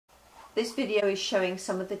This video is showing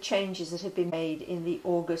some of the changes that have been made in the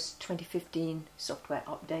August 2015 software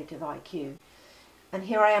update of iQ. And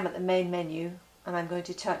here I am at the main menu and I'm going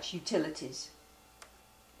to touch Utilities.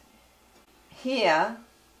 Here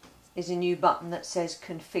is a new button that says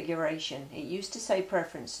Configuration. It used to say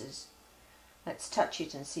Preferences. Let's touch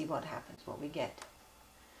it and see what happens, what we get.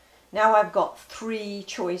 Now I've got three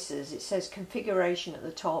choices. It says Configuration at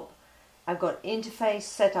the top. I've got Interface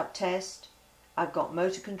Setup Test. I've got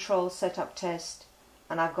Motor Control Setup Test,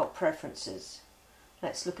 and I've got Preferences.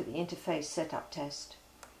 Let's look at the Interface Setup Test.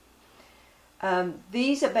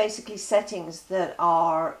 These are basically settings that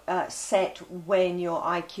are set when your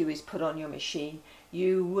iQ is put on your machine.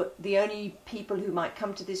 The only people who might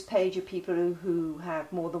come to this page are people who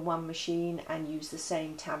have more than one machine and use the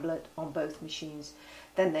same tablet on both machines.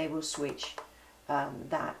 Then they will switch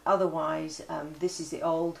that. Otherwise, this is the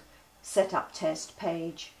old Setup Test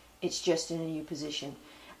page. It's just in a new position.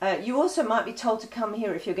 You also might be told to come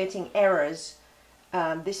here if you're getting errors.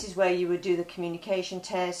 This is where you would do the communication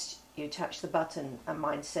test. You touch the button and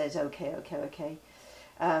mine says okay, okay, okay.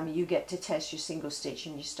 You get to test your single stitch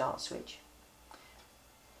and your start switch.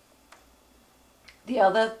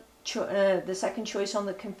 The second choice on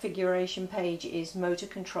the configuration page is Motor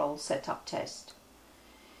Control Setup Test.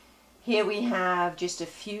 Here we have just a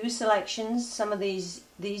few selections. Some of these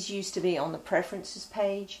used to be on the Preferences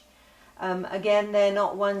page. Again, they're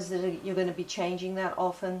not ones that you're going to be changing that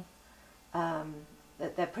often.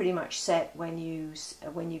 They're pretty much set when you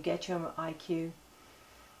get your iQ.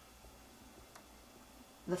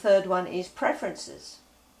 The third one is Preferences.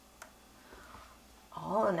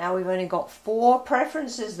 Oh, now we've only got 4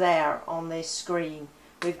 preferences there on this screen.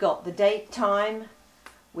 We've got the date time.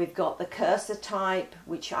 We've got the cursor type,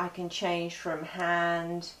 which I can change from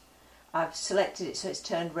hand. I've selected it so it's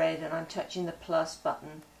turned red, and I'm touching the plus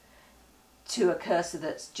button to a cursor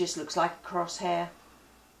that just looks like a crosshair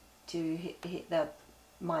to hit the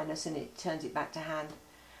minus, and it turns it back to hand.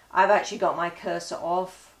 I've actually got my cursor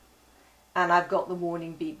off, and I've got the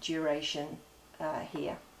warning beep duration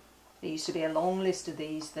here. There used to be a long list of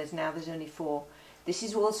these. There's only 4. This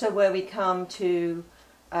is also where we come to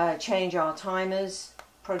change our timers,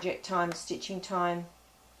 project time, stitching time.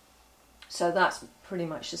 So that's pretty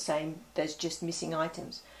much the same. There's just missing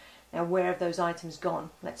items. Now where have those items gone?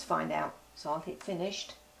 Let's find out. So I'll hit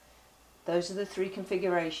finished. Those are the 3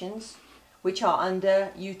 configurations which are under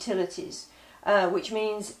Utilities, which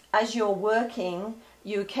means as you're working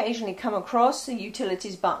you occasionally come across the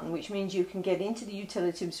Utilities button, which means you can get into the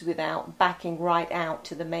Utilities without backing right out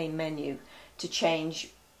to the main menu to change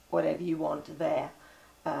whatever you want there.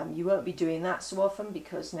 You won't be doing that so often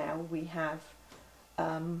because now we have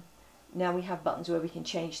buttons where we can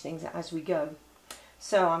change things as we go.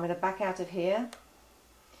 So I'm going to back out of here.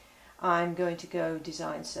 I'm going to go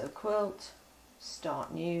Design Sew Quilt,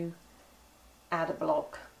 Start New, Add a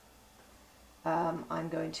Block. I'm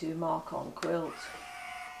going to mark on Quilt.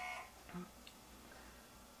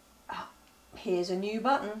 Here's a new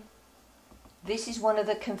button. This is one of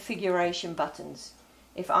the configuration buttons.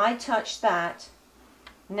 If I touch that,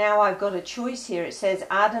 now I've got a choice here. It says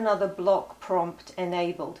add another block prompt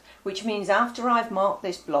enabled, which means after I've marked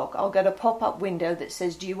this block, I'll get a pop-up window that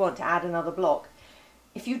says, do you want to add another block?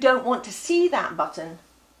 If you don't want to see that button,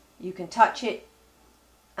 you can touch it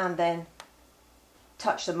and then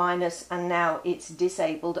touch the minus, and now it's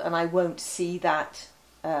disabled and I won't see that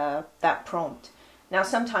that prompt. Now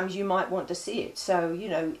sometimes you might want to see it, so you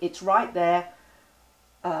know it's right there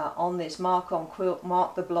on this mark on quilt,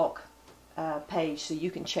 mark the block page, so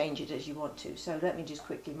you can change it as you want to. So let me just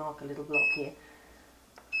quickly mark a little block here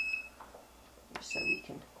so we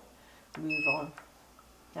can move on.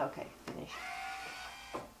 Okay, finished.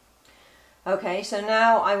 Okay, so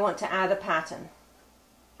now I want to add a pattern.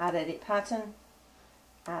 Add edit pattern,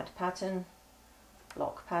 add pattern,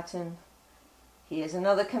 block pattern. Here's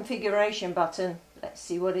another configuration button. Let's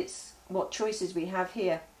see what choices we have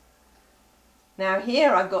here. Now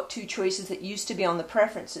here I've got 2 choices that used to be on the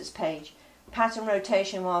Preferences page. Pattern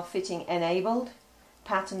rotation while fitting enabled,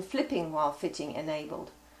 pattern flipping while fitting enabled.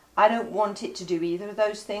 I don't want it to do either of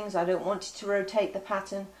those things. I don't want it to rotate the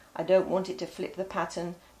pattern. I don't want it to flip the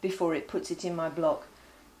pattern before it puts it in my block.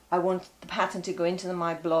 I want the pattern to go into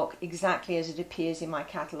my block exactly as it appears in my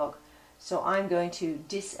catalogue. So I'm going to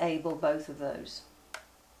disable both of those.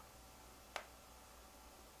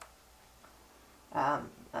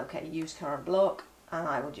 Okay, use current block, and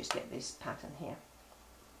I will just get this pattern here.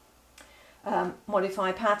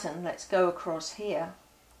 Modify pattern. Let's go across here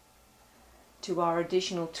to our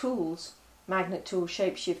additional tools, magnet tool,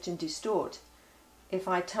 shape shift and distort. If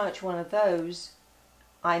I touch one of those,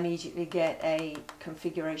 I immediately get a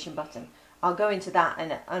configuration button. I'll go into that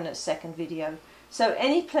in a second video. So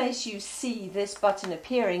any place you see this button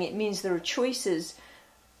appearing, it means there are choices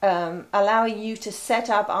allowing you to set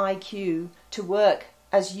up iQue to work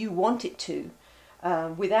as you want it to,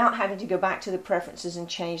 without having to go back to the preferences and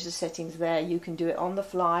change the settings there. You can do it on the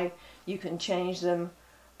fly. You can change them,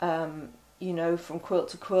 you know, from quilt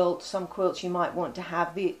to quilt. Some quilts you might want to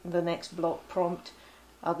have the next block prompt,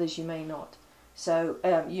 others you may not. So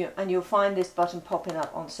you'll find this button popping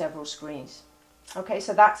up on several screens. Okay,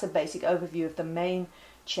 so that's a basic overview of the main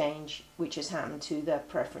change which has happened to the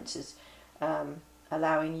preferences,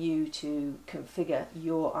 allowing you to configure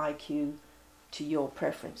your iQue to your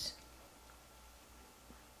preference.